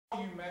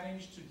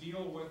manage to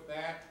deal with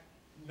that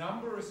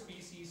number of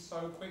species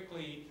so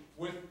quickly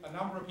with a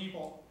number of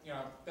people? You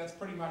know, that's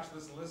pretty much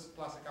this list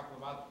plus a couple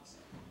of others.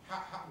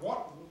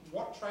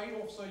 What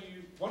trade-offs are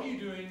you? What are you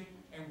doing,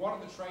 and what are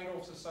the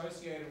trade-offs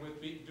associated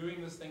with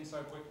doing this thing so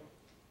quickly,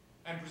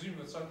 and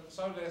presumably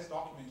so less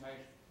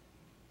documentation?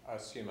 I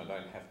assume I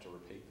don't have to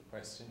repeat the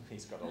question.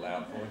 He's got a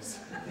loud voice.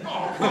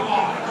 Oh, come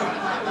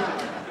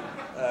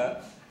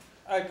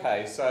on!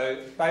 Okay, so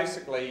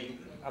basically,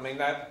 I mean,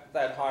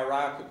 that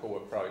hierarchical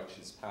approach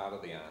is part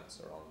of the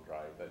answer,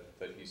 Andre,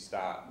 that you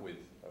start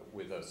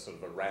with a sort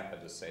of a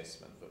rapid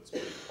assessment that's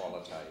pretty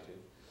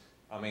qualitative.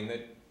 I mean,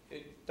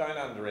 don't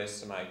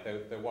underestimate,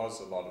 there was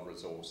a lot of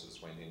resources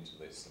went into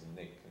this, and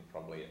Nick can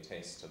probably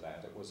attest to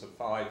that. It was a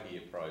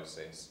 5-year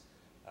process.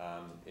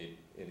 It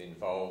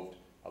involved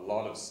a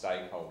lot of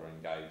stakeholder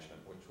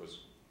engagement, which was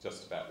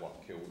just about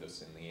what killed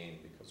us in the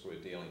end, because we're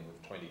dealing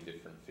with 20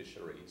 different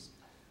fisheries.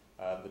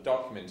 The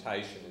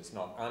documentation is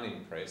not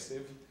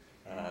unimpressive.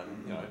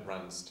 You know, it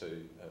runs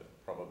to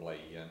probably,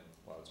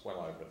 well, it's well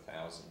over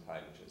 1,000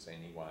 pages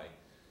anyway.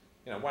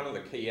 You know, one of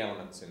the key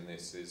elements in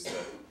this is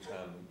that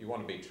you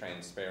want to be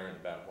transparent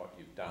about what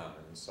you've done,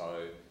 and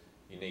so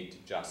you need to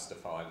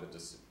justify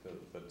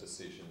the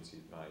decisions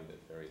you've made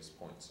at various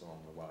points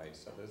along the way.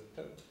 So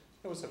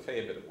there was a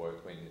fair bit of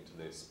work went into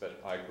this,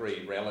 but I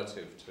agree,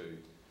 relative to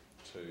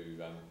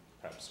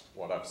perhaps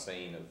what I've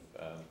seen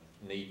of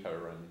NEPA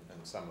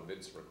and some of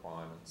its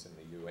requirements in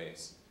the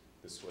US,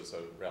 this was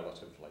a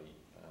relatively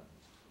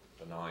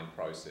benign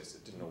process.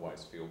 It didn't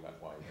always feel that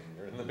way when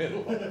you're in the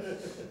middle of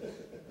it.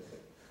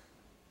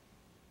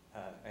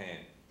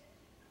 Anne?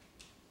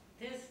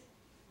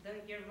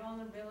 Your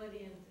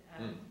vulnerability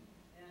and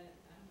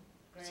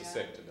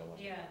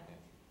susceptibility. Yeah.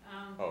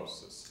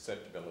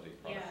 Susceptibility,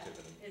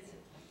 productivity. Yeah,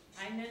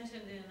 I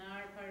mentioned in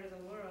our part of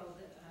the world,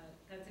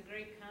 that's a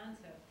great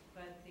concept,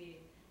 but the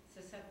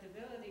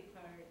susceptibility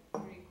part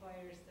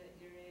requires that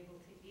you're able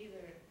to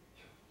either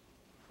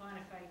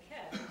quantify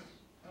catch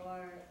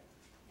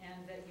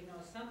and that you know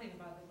something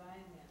about the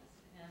biomass.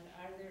 And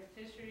are there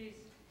fisheries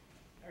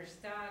or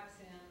stocks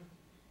in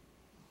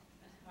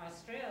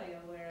Australia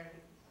where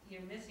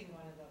you're missing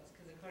one of those?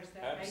 Because of course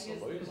I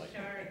use the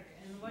shark,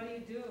 and what do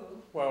you do?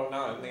 Well,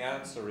 no, and the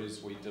answer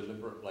is we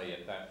deliberately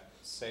at that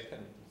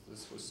second,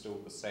 this was still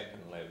the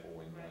second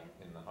level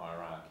in the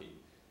hierarchy,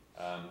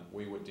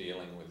 we were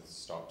dealing with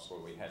stocks where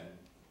we had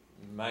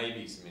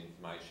maybe some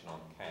information on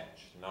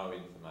catch, no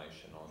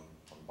information on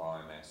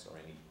biomass or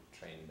any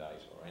trend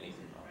data or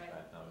anything like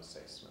that, no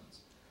assessments.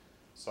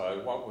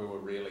 So what we were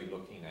really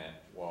looking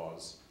at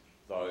was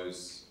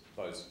those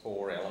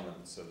 4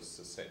 elements of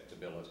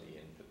susceptibility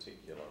in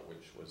particular,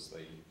 which was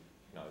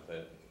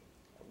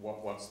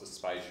what's the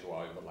spatial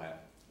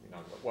overlap,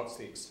 what's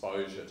the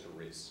exposure to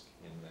risk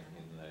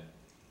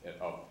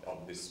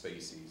of this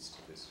species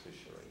to this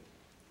fishery,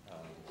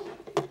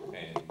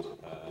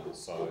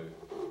 so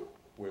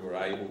we were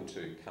able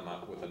to come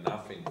up with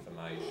enough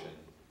information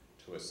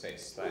to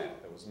assess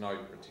that. There was no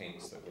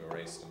pretense that we were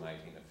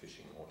estimating a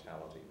fishing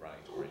mortality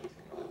rate or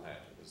anything like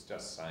that. It was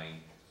just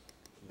saying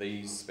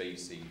these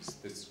species,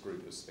 this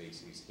group of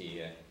species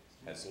here,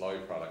 has low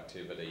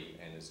productivity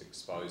and is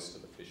exposed to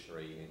the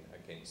fishery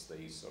against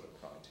these sort of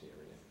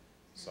criteria.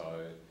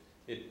 So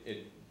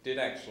it did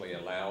actually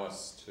allow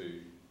us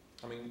to,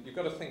 I mean, you've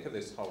got to think of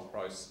this whole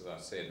process, as I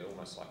said,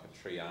 almost like a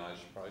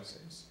triage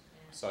process.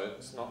 So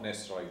it's not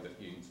necessarily that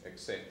you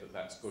accept that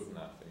that's good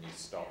enough and you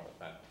stop at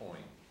that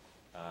point.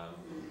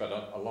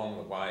 But along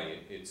the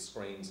way, it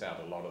screens out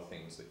a lot of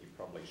things that you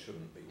probably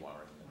shouldn't be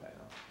worrying about,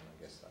 and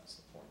I guess that's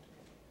the point of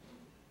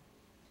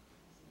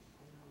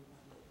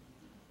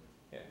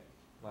it. Yeah,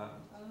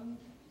 Martin?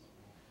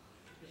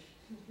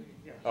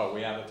 Oh,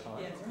 we out of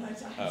time? Yes, we're out of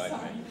time. Oh,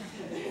 okay.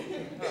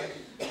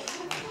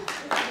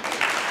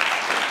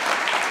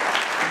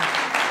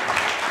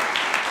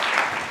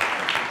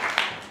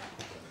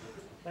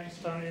 Thanks,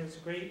 Tony. It was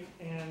great.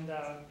 And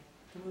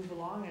to move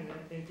along, and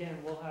again,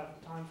 we'll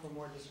have time for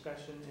more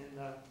discussion in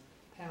the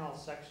panel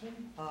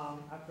section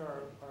after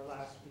our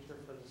last speaker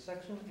for the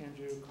section,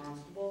 Andrew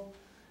Constable.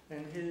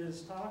 And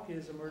his talk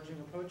is Emerging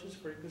Approaches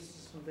for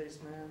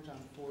Ecosystem-Based Management on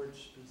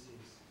Forage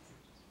Species.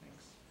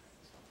 Thanks.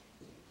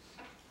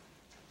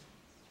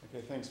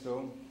 Okay, thanks,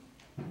 Phil.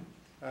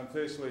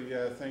 Firstly,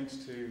 thanks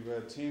to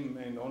Tim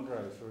and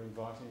Andre for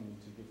inviting me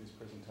to give this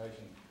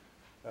presentation.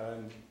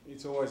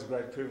 It's always a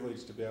great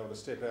privilege to be able to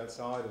step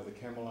outside of the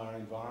Kamilar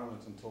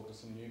environment and talk to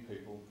some new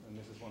people, and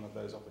this is one of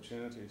those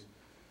opportunities.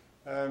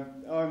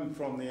 I'm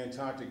from the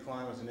Antarctic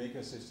Climate and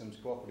Ecosystems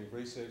Cooperative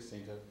Research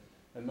Centre,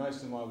 and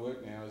most of my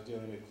work now is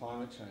dealing with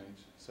climate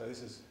change. So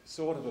this is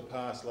sort of a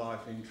past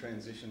life in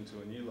transition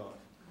to a new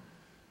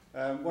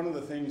life. One of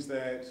the things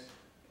that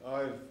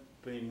I've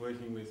been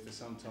working with for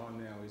some time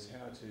now is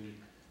how to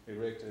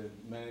erect a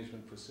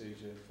management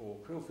procedure for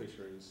krill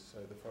fisheries, so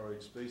the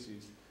forage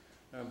species.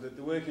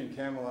 The work in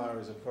Kamilar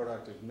is a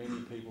product of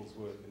many people's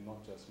work and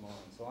not just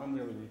mine. So I'm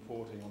really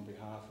reporting on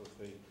behalf of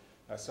the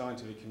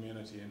scientific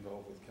community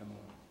involved with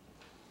Kamilar.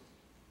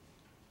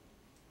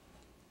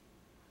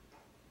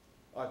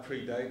 I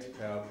predate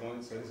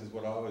PowerPoint, so this is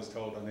what I was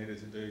told I needed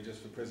to do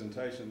just for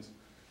presentations.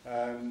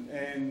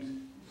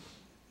 And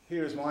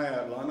here is my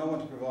outline. I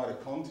want to provide a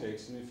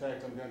context, and in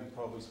fact I'm going to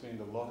probably spend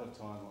a lot of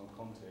time on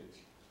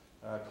context.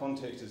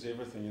 Context is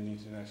everything in the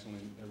international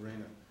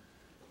arena.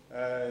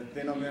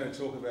 Then I'm going to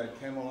talk about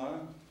CAMLR.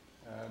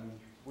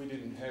 We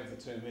didn't have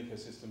the term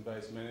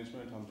ecosystem-based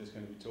management. I'm just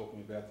going to be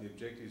talking about the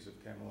objectives of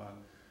CAMLR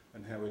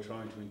and how we're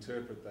trying to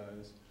interpret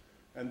those.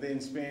 And then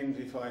spend,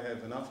 if I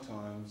have enough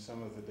time,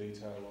 some of the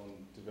detail on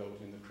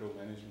developing the krill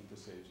management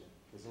procedure.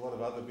 There's a lot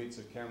of other bits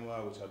of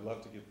CAMLR which I'd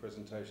love to give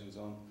presentations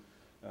on,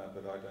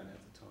 but I don't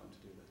have the time to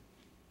do that.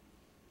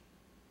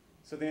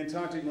 So the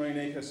Antarctic marine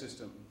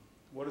ecosystem,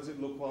 what does it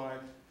look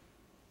like?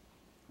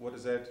 What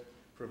does that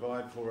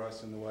provide for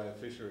us in the way of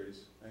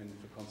fisheries and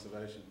for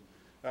conservation?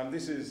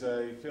 This is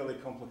a fairly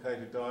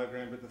complicated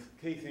diagram, but the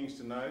key things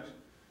to note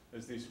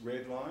is this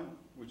red line,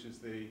 which is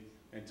the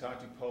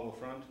Antarctic polar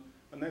front,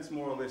 and that's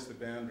more or less the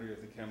boundary of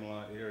the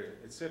CAMLR area.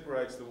 It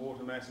separates the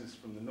water masses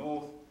from the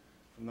north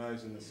from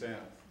those in the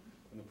south,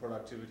 and the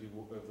productivity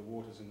of the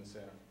waters in the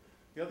south.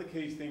 The other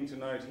key thing to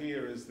note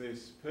here is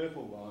this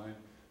purple line,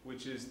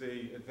 which is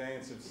the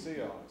advance of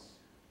sea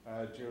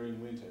ice during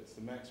winter. It's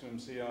the maximum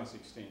sea ice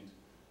extent,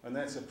 and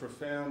that's a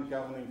profound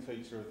governing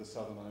feature of the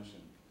Southern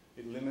Ocean.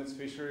 It limits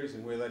fisheries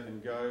and where they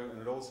can go,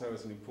 and it also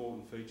is an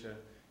important feature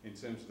in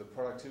terms of the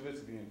productivity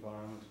of the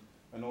environment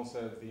and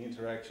also the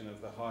interaction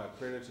of the higher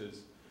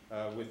predators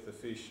with the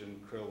fish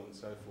and krill and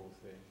so forth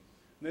there.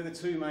 And they're the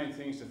two main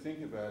things to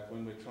think about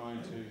when we're trying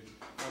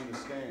to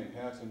understand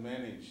how to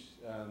manage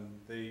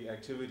the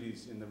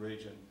activities in the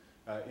region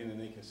in an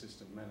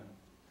ecosystem manner.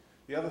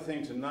 The other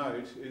thing to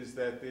note is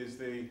that there's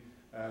the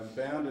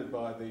bounded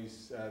by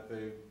these,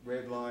 the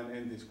red line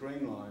and this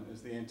green line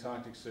is the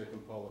Antarctic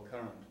circumpolar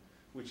current,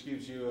 which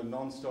gives you a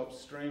non-stop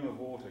stream of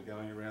water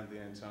going around the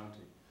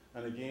Antarctic.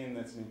 And again,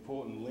 that's an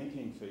important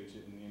linking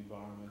feature in the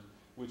environment,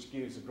 which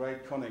gives a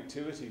great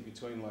connectivity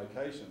between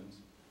locations,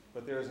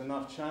 but there is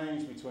enough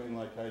change between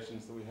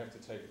locations that we have to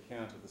take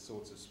account of the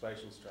sorts of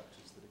spatial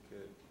structures that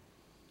occur.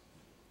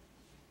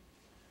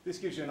 This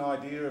gives you an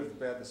idea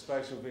about the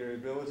spatial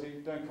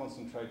variability. Don't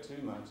concentrate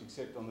too much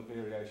except on the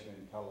variation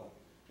in colour.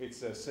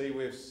 It's a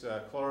CWIF's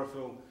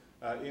chlorophyll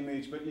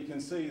image, but you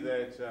can see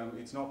that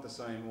it's not the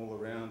same all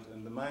around,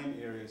 and the main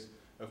areas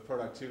of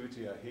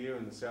productivity are here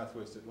in the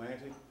southwest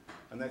Atlantic,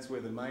 and that's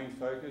where the main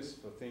focus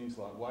for things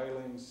like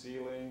whaling,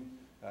 sealing,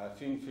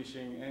 fin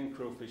fishing and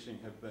krill fishing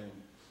have been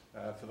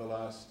for the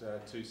last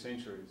 2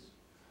 centuries.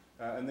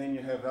 And then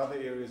you have other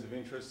areas of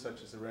interest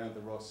such as around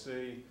the Ross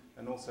Sea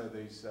and also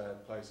these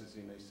places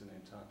in eastern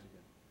Antarctica.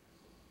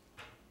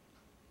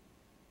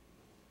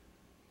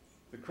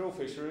 The krill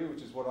fishery,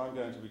 which is what I'm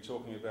going to be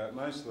talking about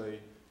mostly,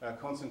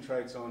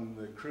 concentrates on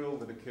the krill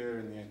that occur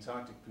in the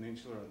Antarctic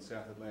Peninsula and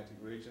South Atlantic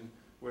region,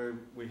 where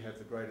we have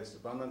the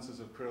greatest abundances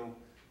of krill.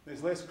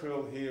 There's less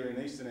krill here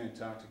in eastern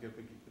Antarctica,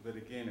 but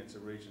again, it's a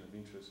region of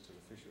interest to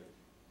the fishery.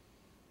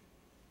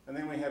 And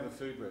then we have a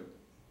food web.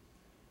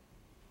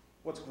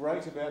 What's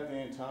great about the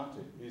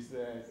Antarctic is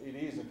that it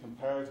is a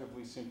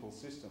comparatively simple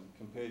system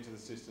compared to the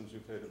systems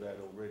we've heard about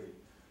already.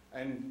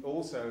 And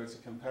also, it's a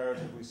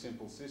comparatively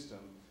simple system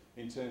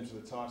in terms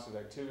of the types of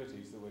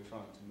activities that we're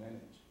trying to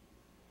manage.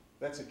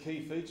 That's a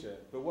key feature,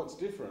 but what's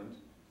different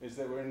is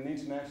that we're in an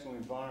international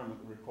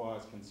environment that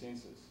requires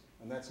consensus,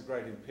 and that's a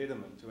great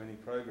impediment to any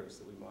progress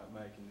that we might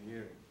make in the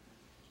area.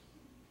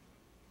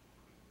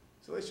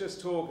 So let's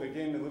just talk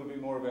again a little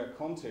bit more about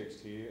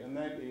context here, and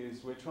that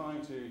is we're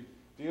trying to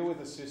deal with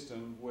a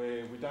system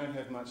where we don't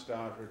have much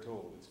data at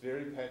all. It's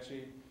very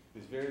patchy,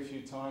 there's very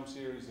few time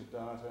series of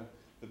data.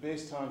 The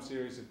best time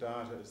series of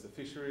data is the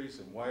fisheries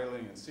and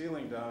whaling and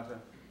sealing data,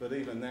 but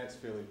even that's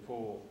fairly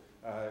poor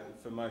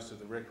for most of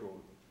the record.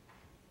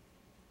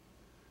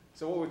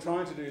 So what we're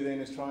trying to do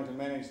then is trying to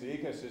manage the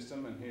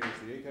ecosystem, and here is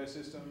the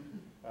ecosystem,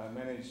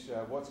 manage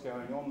what's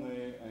going on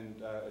there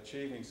and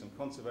achieving some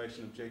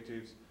conservation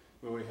objectives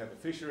where we have a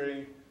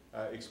fishery,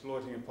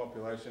 exploiting a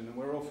population, and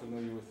we're all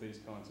familiar with these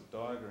kinds of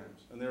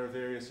diagrams. And there are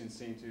various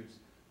incentives,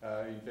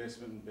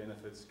 investment and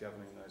benefits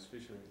governing those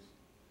fisheries.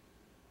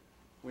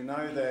 We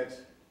know that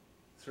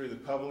through the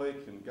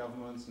public and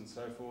governments and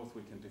so forth,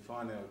 we can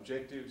define our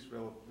objectives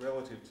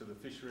relative to the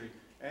fishery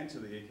and to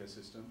the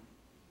ecosystem.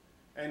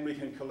 And we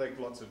can collect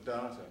lots of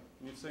data.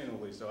 And you've seen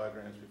all these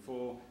diagrams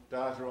before.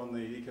 Data on the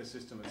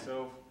ecosystem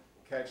itself,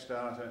 catch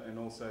data, and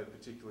also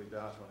particularly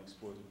data on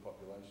exploited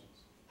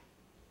populations.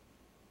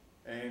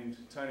 And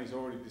Tony's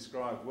already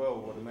described well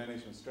what a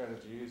management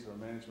strategy is or a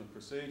management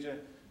procedure.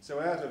 So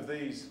out of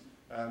these,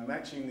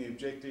 matching the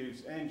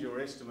objectives and your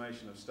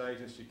estimation of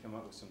status, you come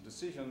up with some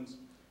decisions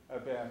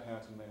about how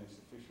to manage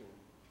the fishery.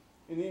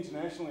 In the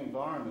international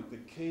environment, the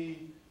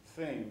key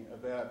thing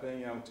about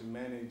being able to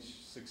manage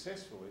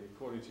successfully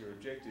according to your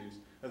objectives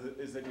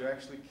is that you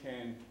actually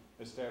can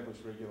establish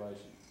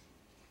regulation.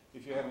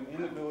 If you have an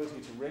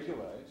inability to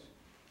regulate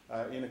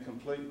in a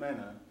complete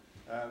manner,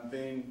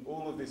 then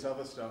all of this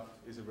other stuff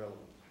is irrelevant.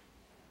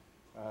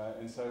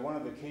 And so one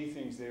of the key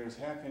things there is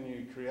how can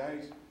you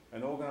create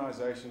an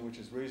organisation which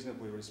is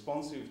reasonably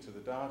responsive to the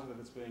data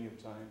that is being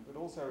obtained, but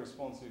also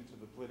responsive to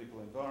the political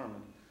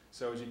environment,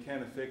 so as you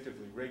can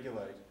effectively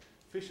regulate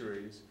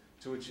fisheries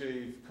to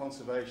achieve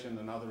conservation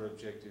and other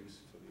objectives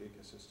for the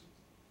ecosystem.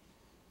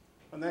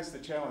 And that's the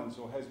challenge,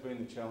 or has been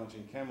the challenge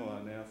in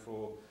Camelot now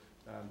for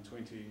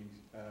 29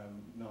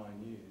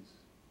 years.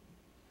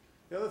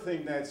 The other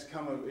thing that's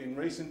come in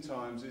recent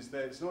times is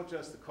that it's not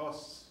just the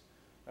costs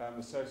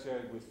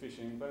associated with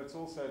fishing, but it's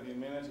also the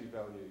amenity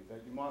value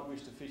that you might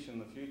wish to fish in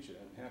the future,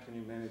 and how can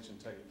you manage and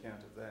take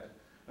account of that.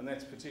 And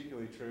that's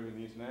particularly true in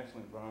the international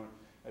environment,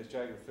 as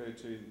Jake referred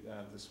to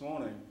this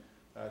morning,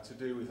 to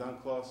do with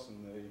UNCLOS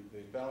and the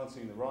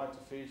balancing the right to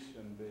fish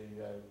and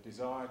the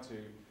desire to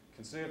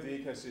conserve the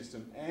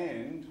ecosystem,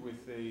 and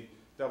with the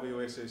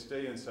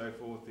WSSD and so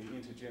forth, the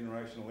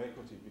intergenerational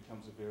equity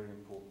becomes a very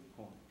important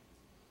point.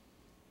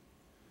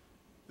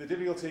 The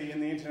difficulty in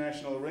the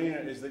international arena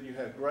is that you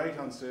have great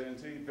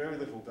uncertainty, very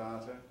little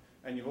data,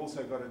 and you've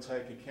also got to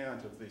take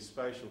account of the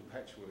spatial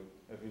patchwork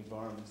of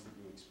environments that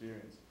you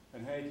experience.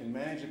 And how you can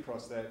manage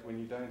across that when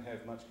you don't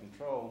have much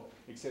control,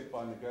 except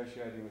by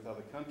negotiating with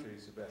other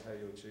countries about how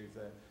you achieve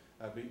that,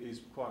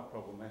 is quite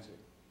problematic,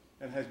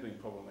 and has been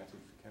problematic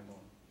for Camelot.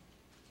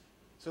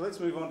 So let's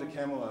move on to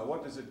Camelot.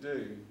 What does it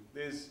do?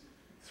 There's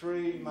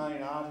three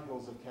main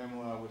articles of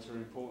Camelot which are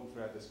important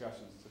for our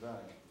discussions today.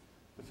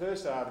 The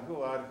first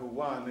article, Article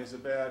 1, is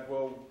about,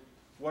 well,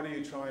 what are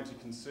you trying to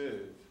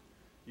conserve?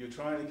 You're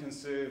trying to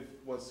conserve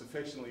what's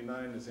affectionately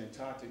known as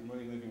Antarctic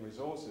marine living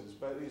resources,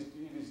 but it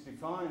is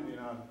defined in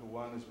Article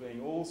 1 as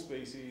being all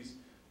species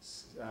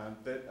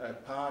that are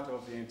part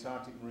of the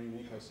Antarctic marine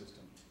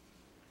ecosystem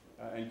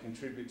and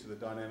contribute to the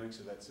dynamics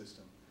of that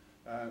system.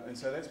 And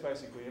so that's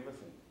basically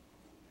everything.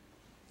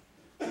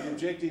 The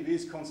objective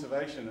is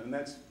conservation, and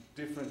that's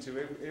different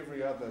to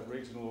every other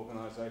regional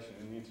organisation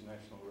in the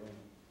international arena.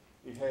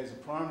 It has a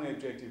primary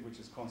objective, which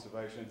is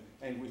conservation,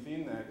 and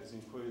within that is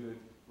included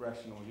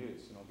rational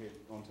use, and I'll get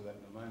onto that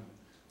in a moment.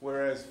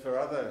 Whereas for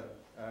other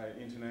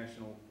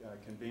international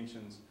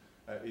conventions,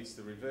 it's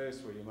the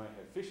reverse, where you may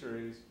have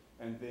fisheries,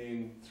 and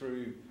then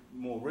through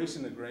more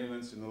recent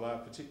agreements,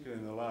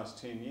 particularly in the last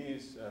 10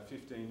 years,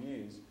 15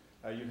 years,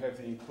 you have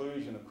the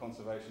inclusion of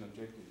conservation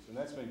objectives. And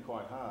that's been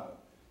quite hard,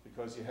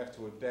 because you have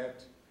to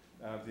adapt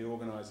the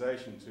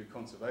organisation to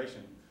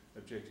conservation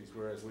objectives,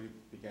 whereas we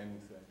began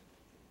with that.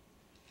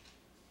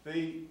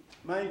 The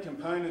main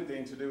component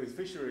then to do with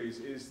fisheries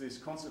is this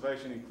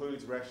conservation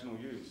includes rational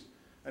use.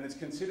 And it's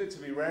considered to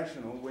be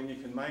rational when you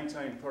can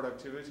maintain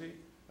productivity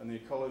and the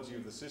ecology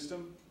of the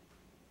system.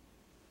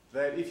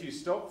 That if you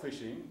stop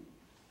fishing,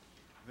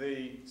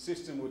 the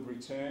system would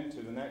return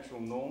to the natural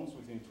norms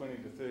within 20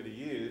 to 30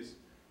 years.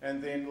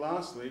 And then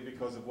lastly,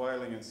 because of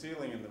whaling and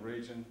sealing in the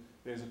region,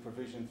 there's a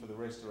provision for the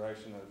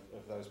restoration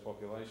of those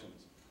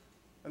populations.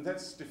 And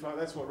that's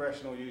what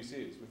rational use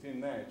is. Within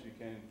that, you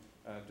can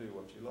do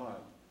what you like.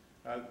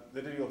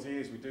 The difficulty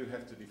is we do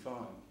have to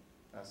define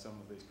some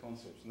of these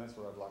concepts, and that's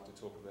what I'd like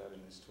to talk about in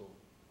this talk.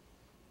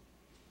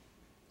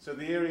 So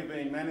the area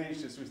being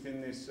managed is within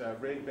this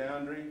red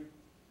boundary,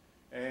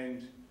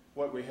 and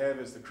what we have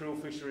is the krill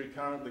fishery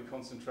currently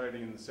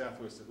concentrating in the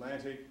southwest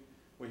Atlantic.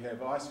 We have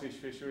icefish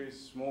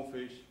fisheries, small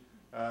fish,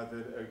 that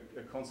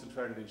are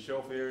concentrated in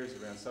shelf areas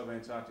around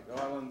sub-Antarctic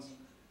islands,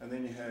 and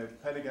then you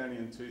have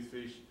Patagonian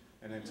toothfish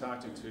and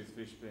Antarctic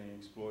toothfish being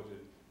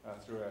exploited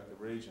throughout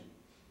the region.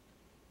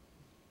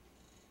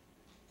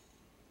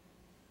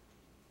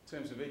 In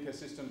terms of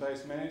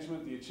ecosystem-based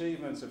management, the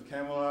achievements of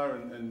Camelot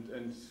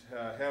and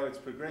how it's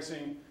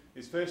progressing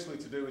is firstly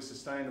to do with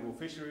sustainable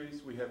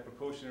fisheries. We have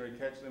precautionary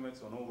catch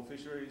limits on all the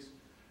fisheries.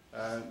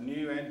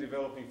 New and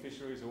developing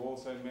fisheries are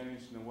also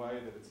managed in a way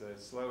that it's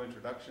a slow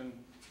introduction.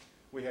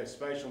 We have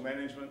spatial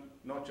management,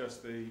 not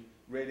just the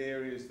red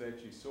areas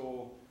that you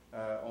saw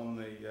on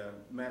the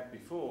map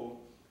before.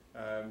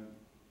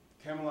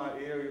 Camelot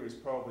area is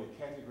probably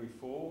a Category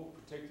 4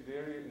 protected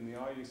area in the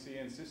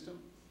IUCN system.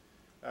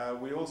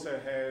 We also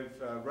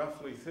have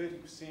roughly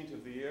 30%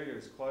 of the area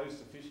is closed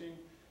to fishing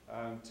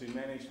to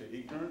manage for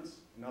ignorance.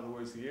 In other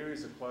words, the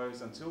areas are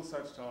closed until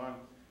such time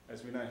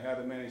as we know how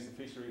to manage the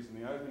fisheries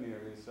in the open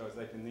areas, so as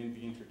they can then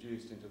be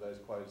introduced into those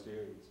closed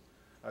areas.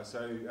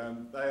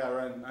 They are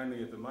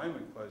only at the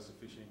moment closed to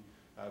fishing,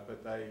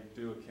 but they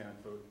do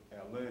account for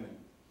our learning.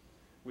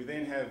 We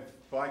then have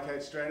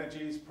bycatch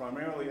strategies,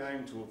 primarily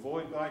aimed to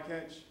avoid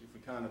bycatch. If we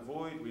can't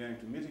avoid, we aim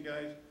to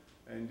mitigate.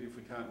 And if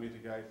we can't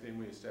mitigate, then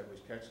we establish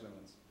catch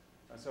limits.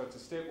 So it's a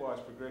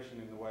stepwise progression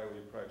in the way we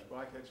approach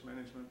bycatch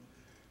management.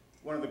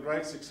 One of the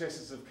great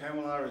successes of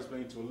Camelot has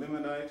been to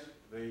eliminate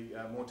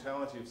the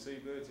mortality of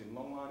seabirds in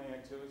longlining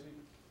activity.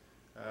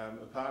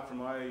 Apart from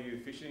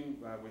IUU fishing,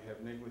 we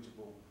have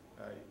negligible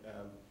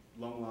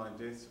longline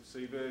deaths of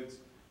seabirds.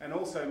 And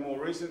also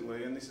more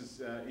recently, and this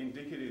is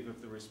indicative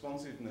of the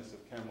responsiveness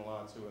of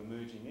Camelot to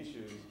emerging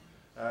issues,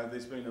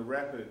 there's been a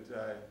rapid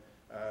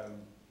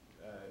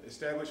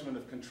establishment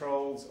of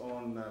controls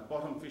on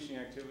bottom fishing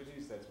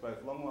activities, that's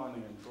both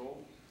longlining and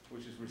trawl,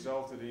 which has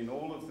resulted in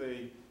all of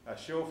the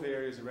shelf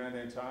areas around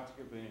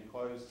Antarctica being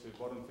closed to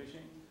bottom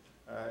fishing.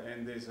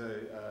 And there's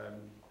a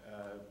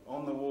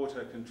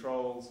on-the-water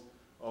controls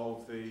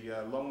of the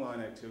longline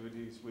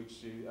activities,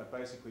 which are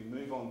basically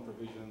move-on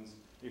provisions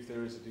if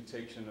there is a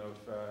detection of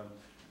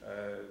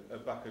a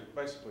bucket,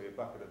 basically a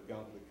bucket of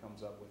gunk that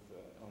comes up with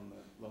on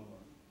the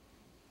longline.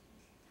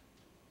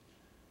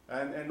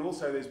 And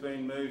also there's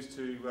been moves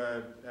to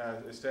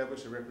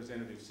establish a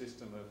representative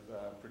system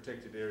of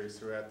protected areas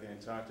throughout the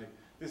Antarctic.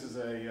 This is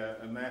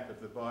a map of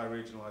the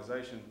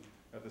bioregionalisation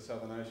of the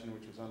Southern Ocean,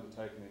 which was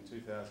undertaken in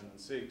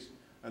 2006.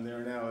 And there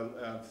are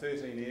now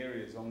 13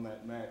 areas on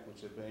that map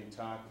which are being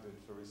targeted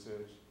for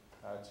research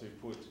to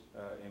put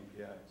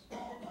MPAs.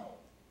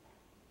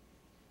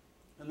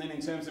 And then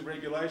in terms of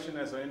regulation,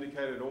 as I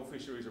indicated, all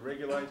fisheries are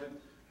regulated.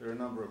 There are a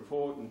number of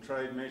port and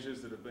trade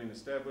measures that have been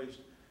established,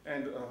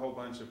 and a whole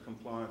bunch of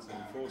compliance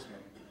and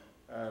enforcement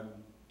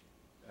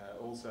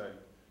also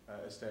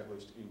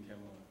established in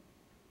Camelot.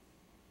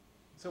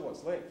 So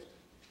what's left?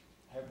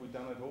 Have we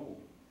done it all?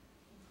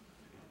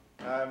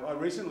 I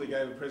recently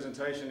gave a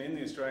presentation in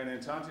the Australian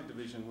Antarctic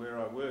Division where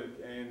I work,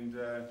 and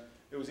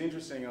it was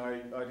interesting.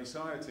 I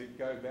decided to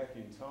go back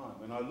in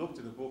time, and I looked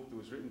at a book that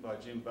was written by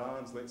Jim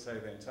Barnes, Let's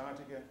Save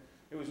Antarctica.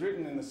 It was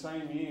written in the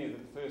same year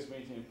that the first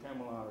meeting of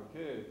Camelot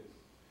occurred.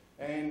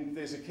 And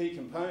there's a key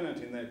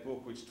component in that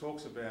book which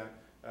talks about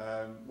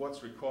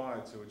what's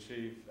required to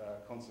achieve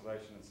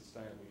conservation and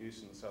sustainable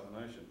use in the Southern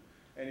Ocean.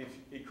 And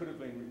it could have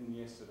been written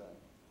yesterday.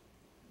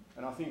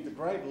 And I think the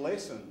great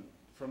lesson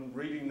from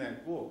reading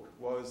that book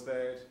was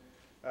that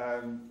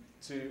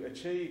to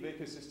achieve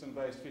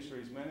ecosystem-based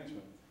fisheries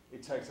management,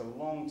 it takes a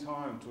long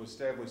time to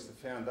establish the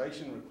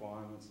foundation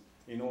requirements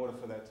in order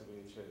for that to be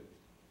achieved.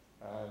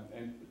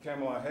 And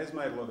Camelot has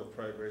made a lot of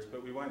progress,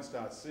 but we won't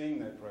start seeing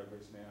that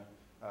progress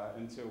now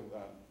until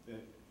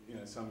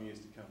some years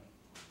to come.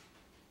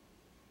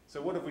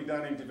 So what have we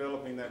done in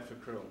developing that for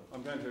krill?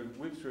 I'm going to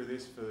whip through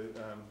this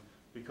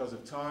because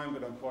of time,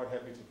 but I'm quite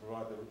happy to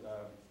provide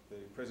the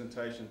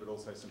presentation, but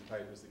also some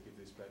papers that give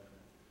this background.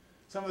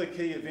 Some of the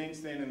key events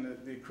then in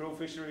the krill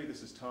fishery,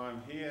 this is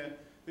time here.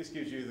 This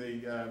gives you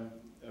the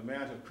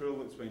amount of krill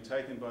that's been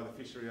taken by the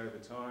fishery over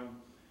time.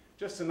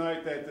 Just to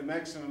note that the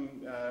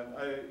maximum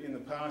in the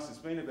past has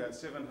been about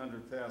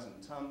 700,000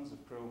 tonnes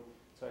of krill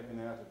taken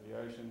out of the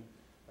ocean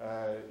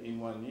in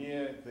 1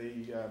 year.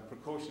 The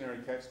precautionary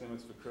catch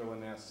limits for krill are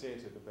now set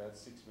at about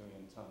 6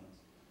 million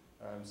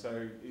tonnes.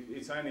 So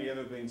it's only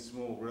ever been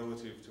small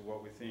relative to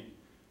what we think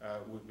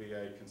would be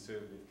a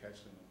conservative catch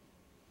limit.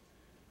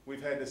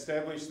 We've had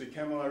established the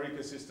Camelot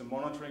Ecosystem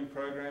Monitoring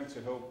Program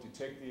to help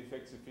detect the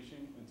effects of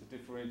fishing and to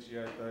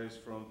differentiate those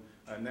from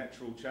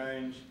natural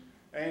change.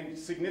 And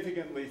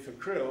significantly for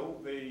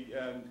krill, the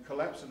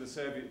collapse of the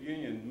Soviet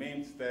Union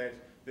meant that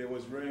there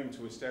was room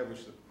to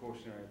establish the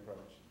precautionary approach.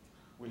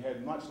 We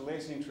had much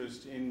less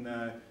interest in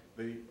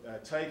the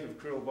take of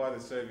krill by the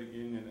Soviet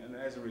Union, and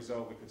as a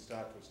result we could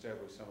start to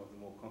establish some of the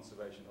more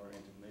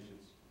conservation-oriented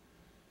measures.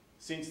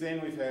 Since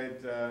then we've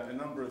had a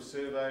number of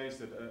surveys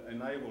that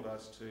enabled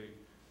us to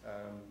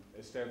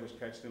establish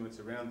catch limits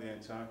around the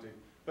Antarctic.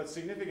 But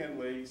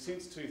significantly,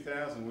 since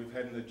 2000, we've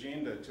had an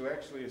agenda to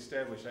actually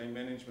establish a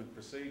management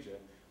procedure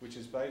which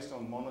is based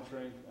on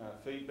monitoring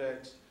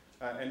feedbacks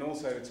and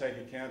also to take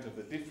account of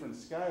the different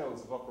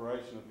scales of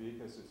operation of the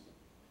ecosystem.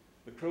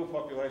 The krill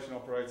population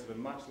operates at a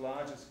much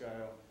larger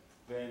scale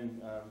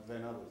than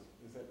others.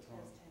 Is that time?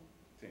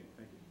 10,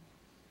 thank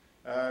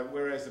you.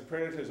 Whereas the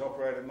predators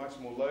operate at much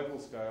more local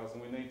scales,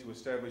 and we need to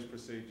establish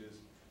procedures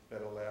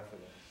that allow for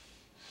that.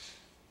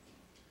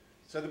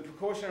 So the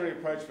precautionary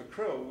approach for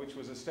krill, which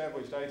was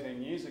established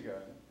 18 years ago,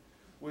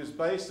 was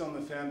based on the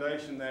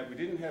foundation that we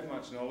didn't have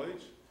much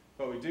knowledge,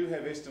 but we do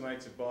have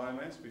estimates of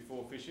biomass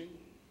before fishing.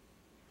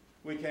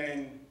 We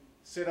can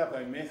set up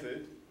a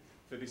method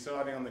for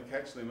deciding on the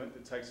catch limit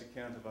that takes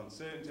account of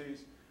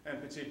uncertainties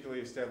and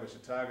particularly establish a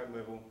target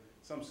level,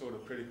 some sort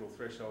of critical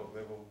threshold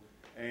level,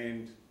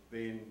 and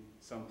then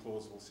some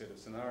plausible set of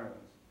scenarios.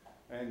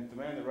 And the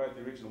man that wrote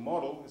the original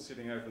model is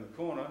sitting over in the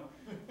corner.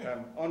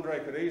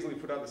 Andre could easily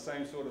put up the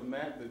same sort of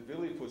map that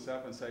Billy puts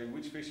up and say,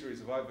 which fisheries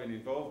have I been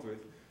involved with?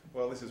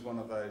 Well, this is one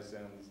of those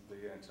down in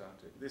the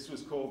Antarctic. This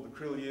was called the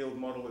krill yield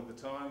model at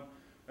the time,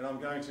 and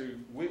I'm going to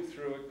whip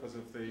through it because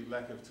of the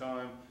lack of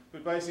time.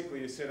 But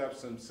basically you set up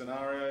some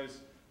scenarios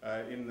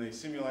in the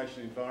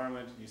simulation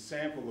environment, you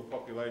sample the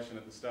population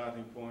at the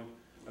starting point,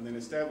 and then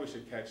establish a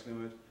catch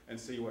limit and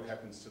see what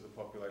happens to the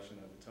population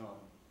over time.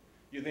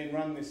 You then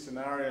run this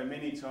scenario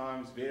many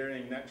times,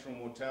 varying natural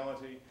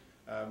mortality,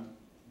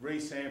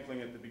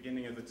 resampling at the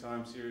beginning of the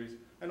time series,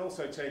 and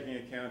also taking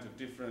account of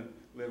different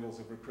levels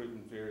of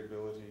recruitment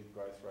variability,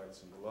 growth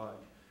rates and the like.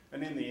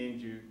 And in the end,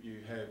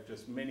 you have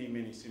just many,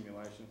 many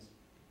simulations.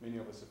 Many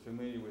of us are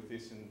familiar with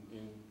this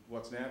in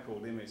what's now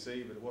called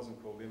MSE, but it wasn't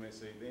called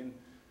MSE then,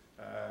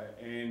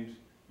 and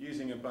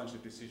using a bunch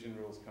of decision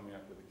rules coming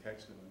up with a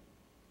catch limit.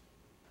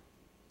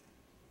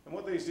 And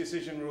what these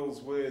decision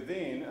rules were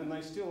then, and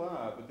they still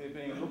are, but they're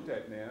being looked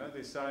at now,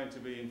 they're starting to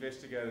be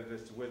investigated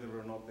as to whether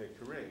or not they're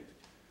correct,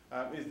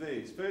 is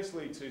these.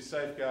 Firstly, to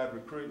safeguard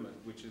recruitment,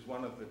 which is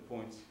one of the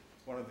points,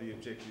 one of the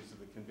objectives of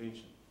the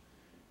convention.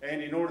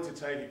 And in order to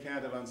take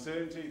account of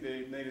uncertainty,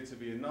 there needed to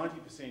be a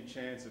 90%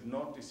 chance of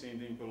not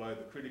descending below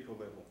the critical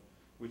level,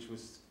 which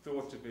was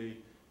thought to be,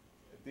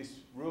 this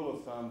rule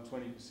of thumb,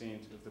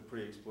 20% of the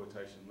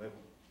pre-exploitation level.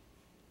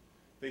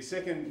 The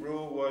second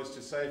rule was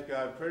to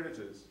safeguard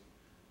predators.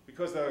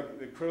 Because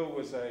the krill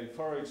was a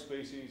forage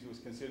species, it was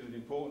considered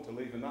important to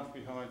leave enough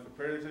behind for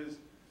predators.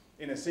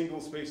 In a single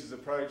species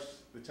approach,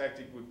 the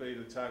tactic would be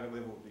the target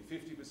level would be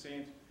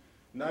 50%.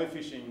 No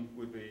fishing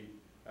would be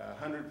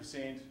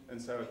 100%,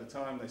 and so at the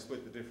time they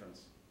split the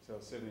difference, so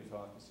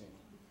 75%.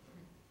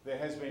 There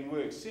has been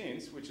work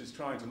since which is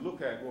trying to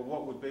look at, well,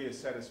 what would be a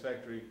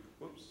satisfactory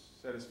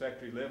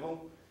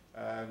level.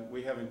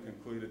 We haven't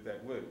concluded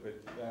that work,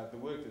 but the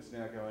work that's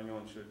now going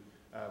on should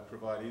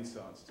provide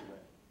insights to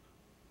that.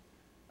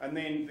 And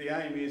then the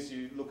aim is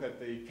you look at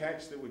the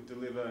catch that would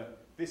deliver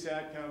this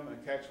outcome, a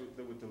catch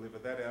that would deliver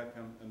that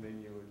outcome, and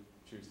then you would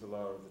choose the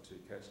lower of the two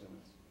catch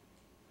limits.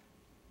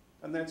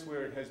 And that's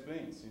where it has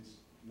been since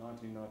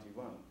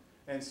 1991.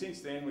 And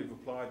since then we've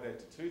applied that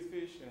to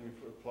toothfish, and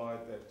we've applied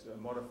that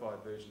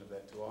modified version of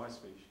that to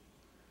icefish.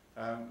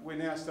 We're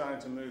now starting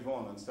to move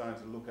on and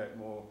starting to look at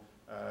more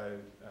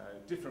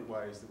different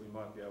ways that we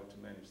might be able to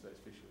manage those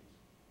fisheries.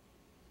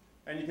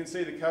 And you can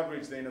see the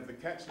coverage then of the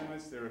catch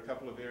limits. There are a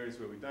couple of areas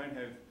where we don't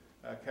have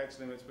catch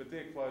limits, but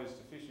they're closed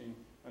to fishing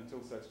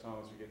until such time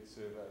as we get the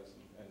surveys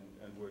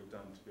and work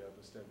done to be able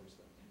to establish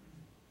those.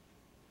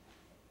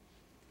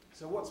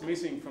 So what's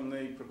missing from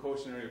the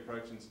precautionary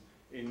approaches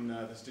in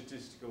the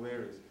statistical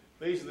areas?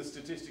 These are the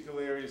statistical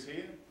areas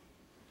here.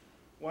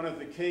 One of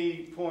the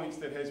key points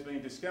that has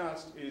been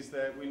discussed is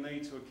that we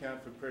need to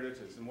account for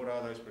predators, and what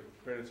are those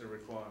predator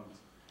requirements.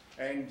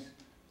 And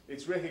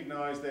it's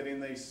recognised that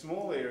in these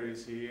small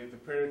areas here, the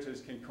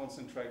predators can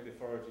concentrate their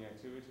foraging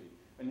activity.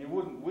 And you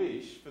wouldn't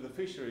wish for the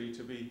fishery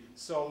to be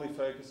solely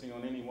focusing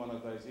on any one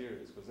of those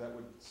areas, because that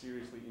would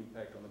seriously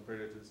impact on the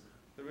predators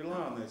that rely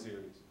on those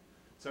areas.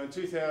 So in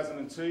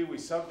 2002, we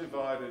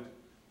subdivided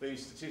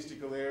these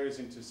statistical areas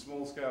into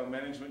small-scale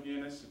management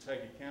units to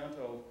take account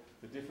of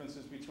the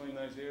differences between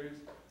those areas.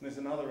 And there's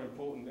another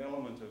important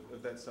element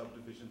of that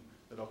subdivision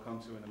that I'll come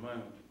to in a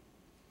moment.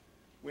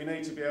 We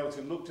need to be able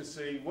to look to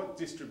see what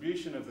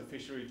distribution of the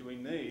fishery do we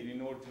need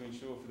in order to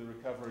ensure for the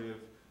recovery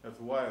of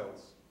the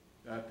whales,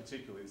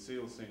 particularly. The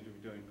seals seem to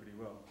be doing pretty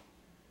well.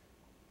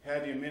 How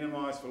do you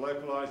minimise for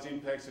localised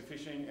impacts of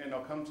fishing? And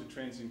I'll come to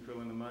trends in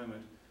krill in a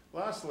moment.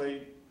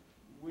 Lastly,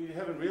 we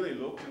haven't really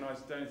looked, and I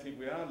don't think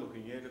we are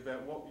looking yet,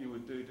 about what you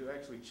would do to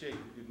actually check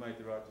that you've made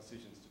the right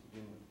decisions to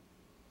begin with.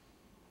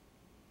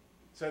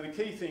 So the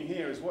key thing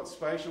here is what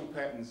spatial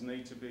patterns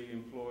need to be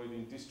employed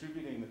in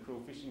distributing the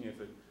krill fishing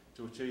effort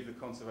to achieve the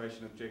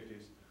conservation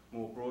objectives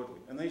more broadly.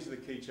 And these are the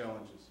key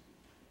challenges.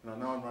 And I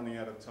know I'm running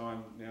out of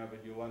time now, but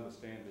you'll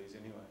understand these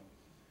anyway.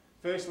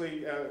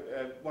 Firstly,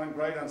 one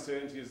great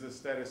uncertainty is the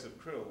status of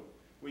krill.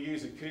 We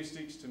use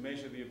acoustics to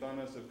measure the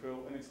abundance of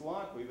krill, and it's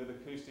likely that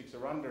acoustics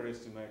are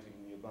underestimating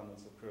the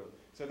abundance of krill.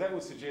 So that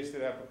would suggest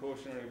that our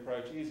precautionary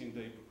approach is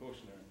indeed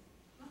precautionary.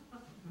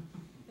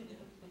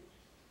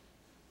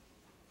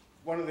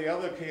 One of the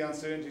other key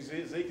uncertainties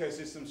is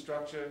ecosystem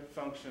structure,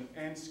 function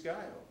and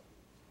scale.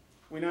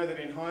 We know that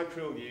in high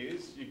krill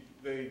years,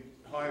 the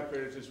higher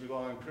predators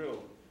rely on krill,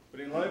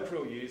 but in low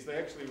krill years, they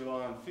actually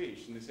rely on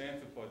fish in this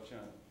amphipod chain.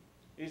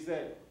 Is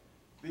that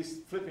this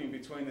flipping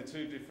between the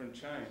two different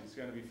chains is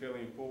going to be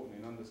fairly important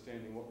in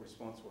understanding what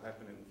response will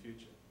happen in the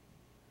future?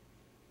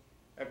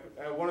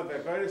 One of our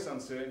greatest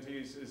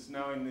uncertainties is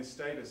knowing the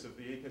status of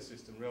the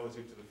ecosystem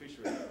relative to the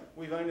fishery.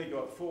 We've only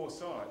got 4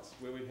 sites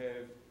where we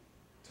have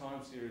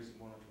time series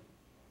monitoring.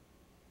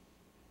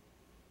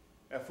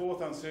 Our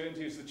fourth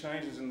uncertainty is the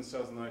changes in the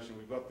Southern Ocean.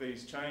 We've got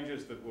these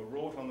changes that were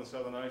wrought on the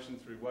Southern Ocean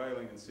through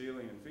whaling and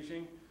sealing and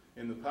fishing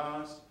in the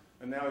past,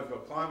 and now we've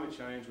got climate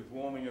change with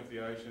warming of the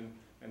ocean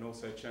and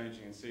also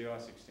changing in sea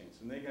ice extents,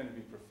 and they're going to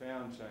be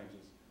profound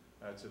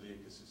changes to the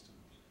ecosystem.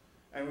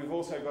 And we've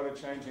also got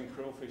a change in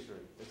krill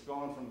fishery. It's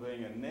gone from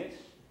being a net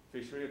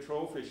fishery, a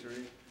trawl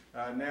fishery,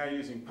 now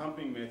using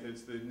pumping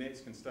methods. The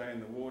nets can stay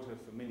in the water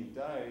for many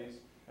days,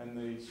 and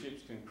the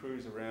ships can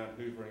cruise around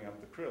hoovering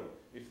up the krill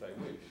if they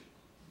wish.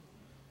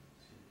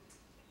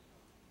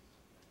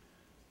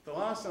 The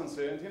last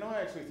uncertainty, and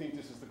I actually think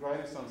this is the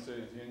greatest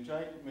uncertainty, and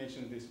Jake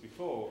mentioned this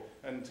before,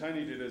 and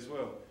Tony did as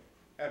well.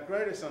 Our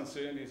greatest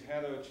uncertainty is how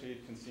to achieve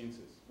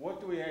consensus.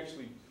 What do we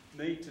actually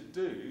need to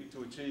do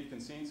to achieve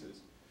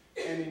consensus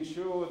and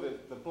ensure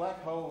that the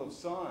black hole of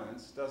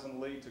science doesn't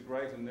lead to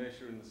great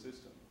inertia in the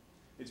system?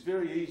 It's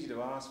very easy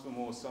to ask for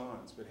more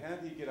science, but how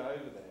do you get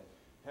over that?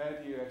 How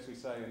do you actually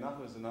say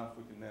enough is enough,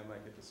 we can now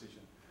make a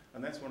decision?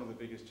 And that's one of the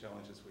biggest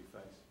challenges we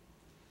face.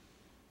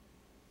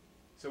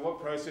 So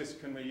what process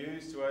can we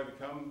use to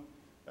overcome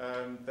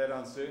that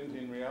uncertainty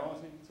in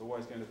reality? It's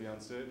always going to be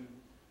uncertain.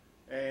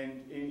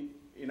 And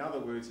in other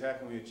words, how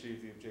can we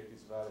achieve the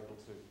objectives of Article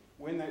 2?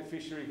 When that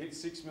fishery hits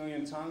 6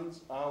 million tonnes,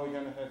 are we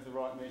going to have the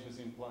right measures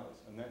in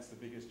place? And that's the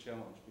biggest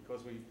challenge,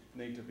 because we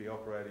need to be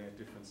operating at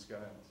different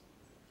scales.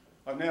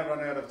 I've now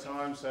run out of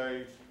time,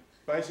 so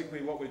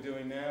Basically what we're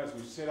doing now is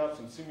we've set up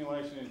some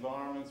simulation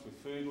environments with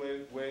food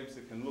webs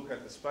that can look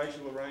at the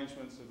spatial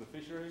arrangements of the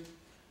fishery.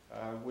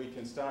 We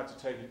can start to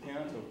take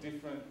account of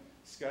different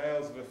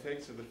scales of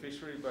effects of the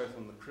fishery, both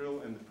on the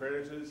krill and the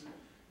predators.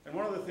 And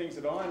one of the things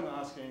that I'm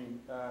asking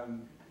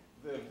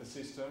the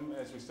system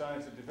as we're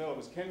starting to develop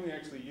is, can we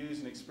actually use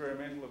an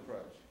experimental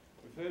approach?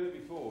 We've heard it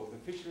before,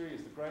 the fishery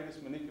is the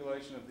greatest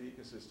manipulation of the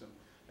ecosystem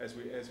as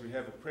we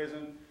have at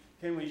present.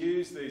 Can we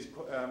use these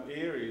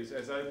areas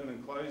as open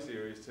and closed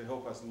areas to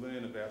help us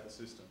learn about the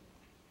system?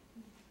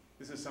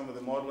 This is some of the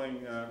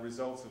modelling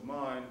results of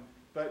mine,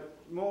 but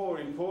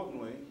more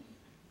importantly,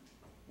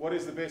 what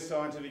is the best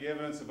scientific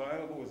evidence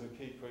available is a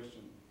key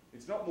question.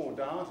 It's not more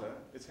data,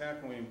 it's how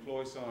can we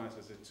employ science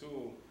as a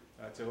tool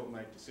to help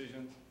make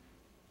decisions.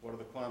 What are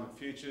the climate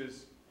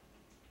futures?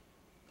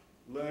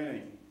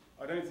 Learning.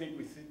 I don't think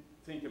we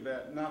think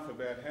enough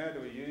about how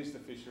do we use the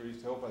fisheries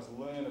to help us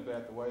learn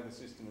about the way the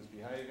system is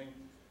behaving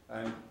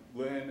and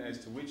learn as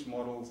to which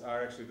models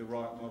are actually the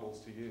right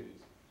models to use.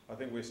 I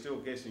think we're still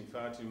guessing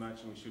far too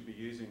much, and we should be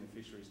using the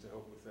fisheries to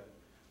help with that.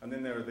 And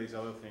then there are these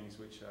other things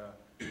which are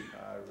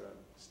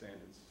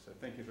standards. So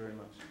thank you very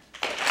much.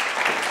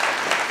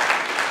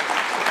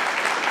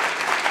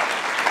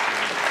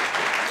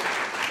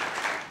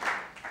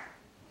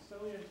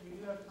 Celia, do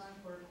you have time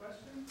for a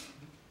question?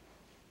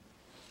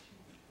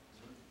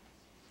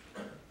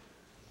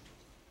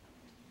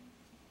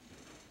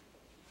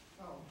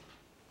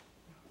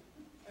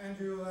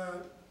 Andrew,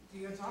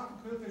 the Antarctic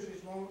quillfish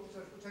is one a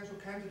potential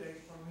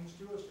candidate for marine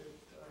stewardship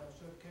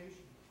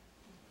certification.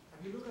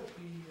 Have you looked at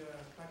the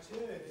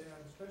bacteria there,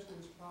 and especially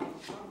this part of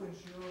how to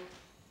ensure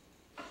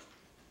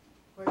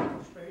question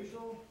of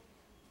spatial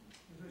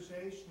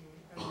utilization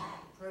and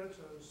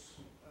predators,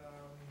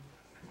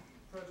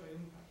 predator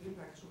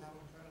impacts will have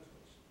on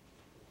predators?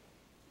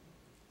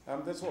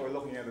 That's what we're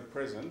looking at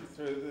present.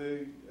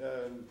 Through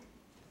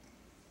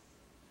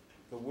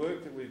the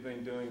work that we've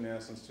been doing now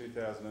since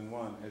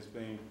 2001 has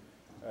been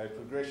a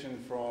progression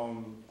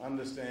from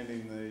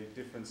understanding the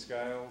different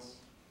scales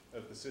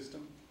of the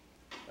system,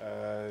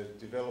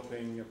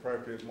 developing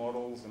appropriate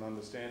models and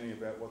understanding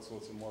about what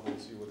sorts of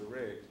models you would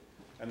erect,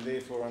 and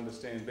therefore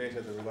understand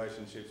better the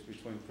relationships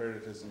between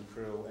predators and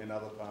krill and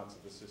other parts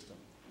of the system.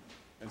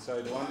 And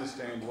so to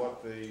understand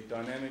what the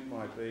dynamic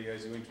might be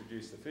as you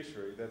introduce the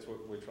fishery, that's what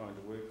we're trying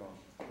to work on,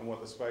 and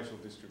what the spatial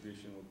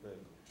distribution would be.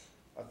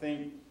 I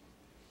think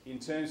in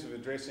terms of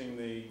addressing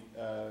the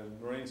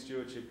Marine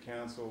Stewardship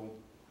Council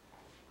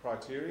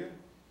criteria,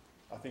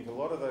 I think a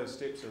lot of those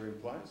steps are in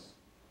place.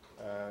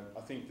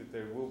 I think that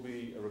there will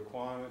be a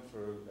requirement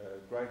for a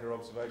greater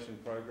observation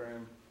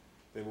program.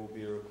 There will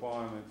be a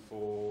requirement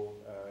for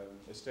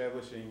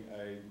establishing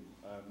a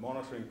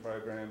monitoring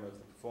program of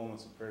the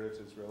performance of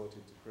predators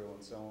relative to krill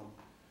and so on,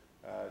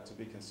 to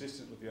be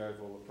consistent with the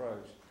overall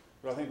approach.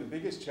 But I think the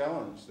biggest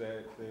challenge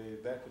that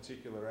that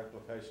particular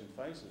application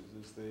faces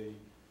is the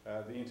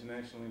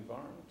international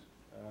environment.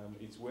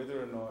 It's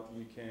whether or not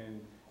you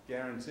can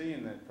guarantee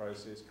in that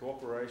process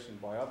cooperation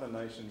by other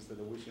nations that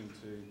are wishing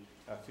to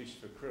fish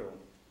for krill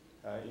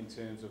in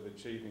terms of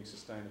achieving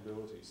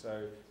sustainability.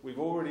 So we've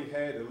already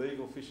had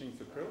illegal fishing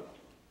for krill.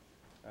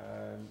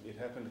 It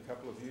happened a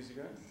couple of years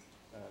ago.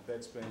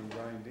 That's been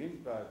reined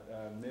in, but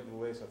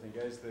nevertheless, I think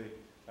as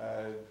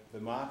the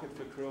market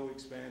for krill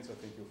expands, I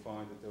think you'll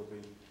find that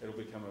it'll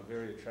become a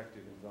very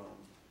attractive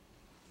environment.